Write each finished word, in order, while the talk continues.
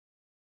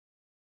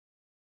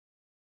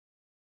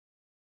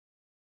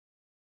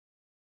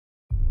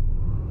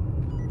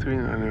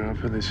3-9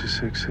 Alpha, this is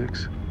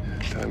 6-6.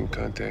 Time of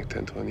contact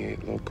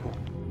 1028 local.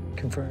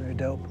 Confirm your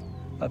dope.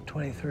 Up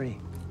 23.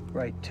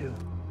 Right 2.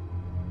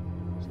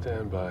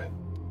 Stand by.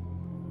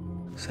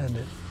 Send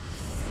it.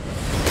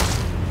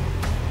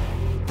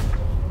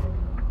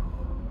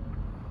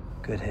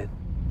 Good hit.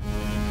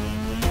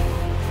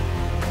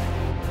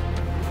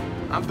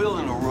 I'm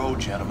building a road,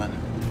 gentlemen.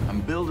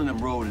 I'm building a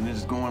road, and it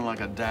is going like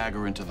a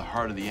dagger into the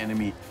heart of the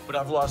enemy. But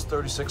I've lost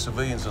 36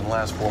 civilians in the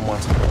last 4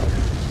 months.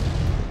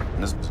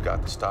 And this has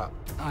got to stop.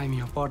 I'm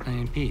your partner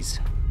in peace.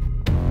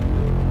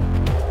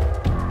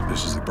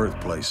 This is the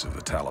birthplace of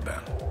the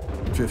Taliban.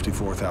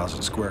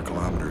 54,000 square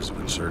kilometers of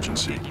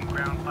insurgency,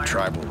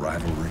 tribal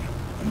rivalry,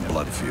 and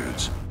blood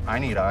feuds. I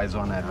need eyes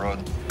on that road.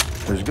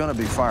 There's gonna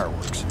be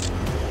fireworks.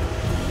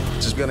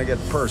 This is gonna get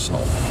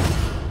personal.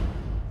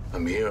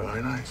 I'm here,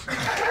 aren't I?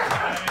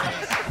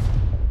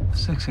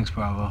 6-6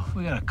 Bravo.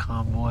 We got a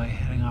convoy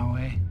heading our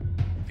way.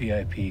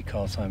 VIP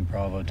call sign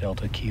Bravo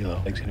Delta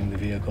Kilo exiting the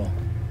vehicle.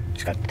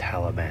 He's got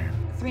Taliban.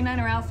 3-9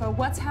 Alpha,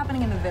 what's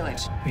happening in the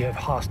village? We have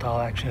hostile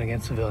action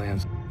against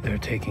civilians. They're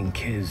taking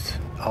kids.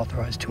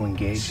 Authorized to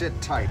engage.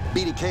 Sit tight.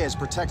 BDK is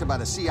protected by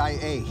the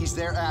CIA. He's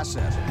their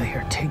asset. They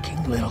are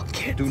taking little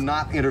kids. Do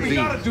not intervene. We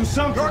gotta do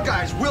something. Your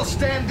guys will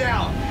stand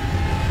down.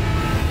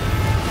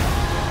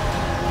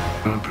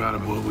 I'm proud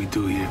of what we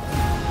do here.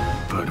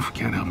 But if we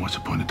can't help, what's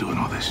the point of doing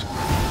all this?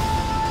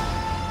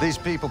 These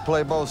people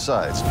play both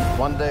sides.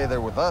 One day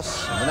they're with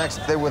us, and the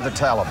next they're with the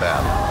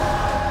Taliban.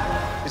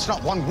 It's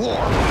not one war.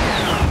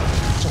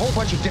 It's a whole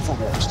bunch of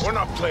different wars. We're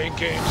not playing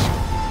games.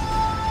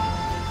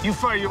 You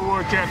fight your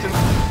war, Captain.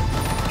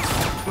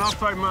 And I'll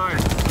fight mine.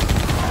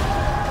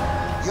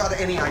 You got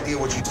any idea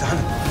what you've done?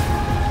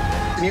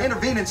 And you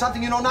intervene in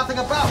something you know nothing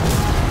about.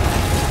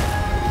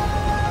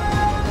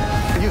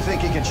 You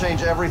think you can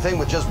change everything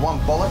with just one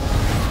bullet?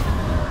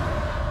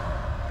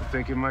 I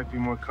think it might be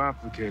more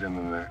complicated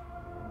than that.